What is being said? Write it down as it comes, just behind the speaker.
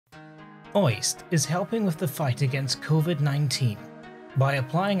OIST is helping with the fight against Covid-19 by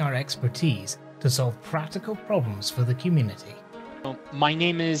applying our expertise to solve practical problems for the community. My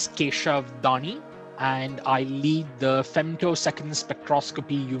name is Keshav Dani, and I lead the femtosecond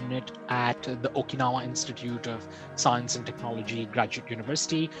spectroscopy unit at the Okinawa Institute of Science and Technology Graduate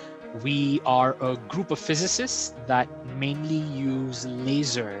University. We are a group of physicists that mainly use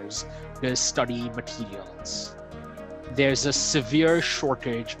lasers to study materials. There's a severe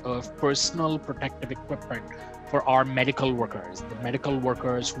shortage of personal protective equipment for our medical workers, the medical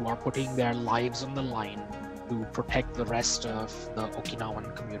workers who are putting their lives on the line to protect the rest of the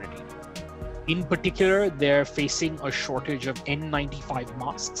Okinawan community. In particular, they're facing a shortage of N95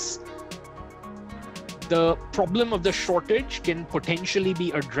 masks. The problem of the shortage can potentially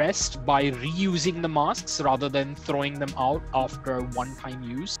be addressed by reusing the masks rather than throwing them out after one-time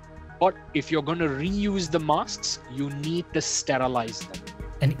use. But if you're going to reuse the masks, you need to sterilize them.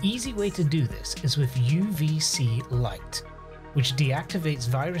 An easy way to do this is with UVC light, which deactivates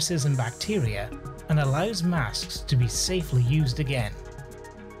viruses and bacteria and allows masks to be safely used again.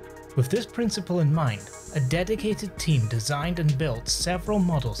 With this principle in mind, a dedicated team designed and built several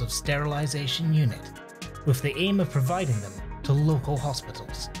models of sterilization unit with the aim of providing them to local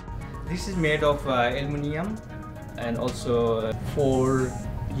hospitals. This is made of aluminum and also 4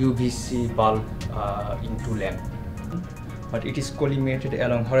 UVC bulb into lamp. But it is collimated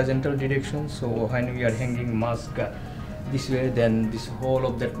along horizontal direction, so when we are hanging mask this way, then this whole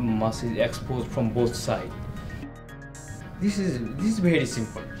of that mask is exposed from both sides. This is very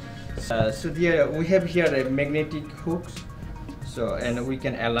simple. So there we have here magnetic hooks, and we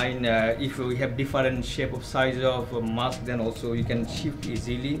can align if we have different shape of size of mask, then also you can shift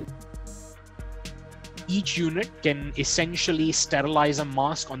easily. Each unit can essentially sterilize a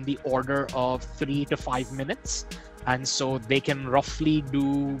mask on the order of 3 to 5 minutes, and so they can roughly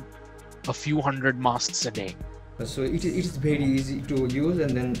do a few hundred masks a day. So it is very easy to use, and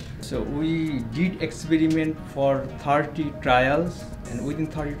then so we did experiment for 30 trials, and within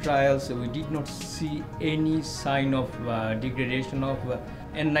 30 trials we did not see any sign of degradation of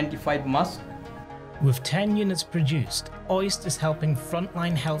N95 mask. With 10 units produced, OIST is helping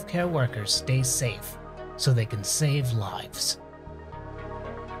frontline healthcare workers stay safe so they can save lives.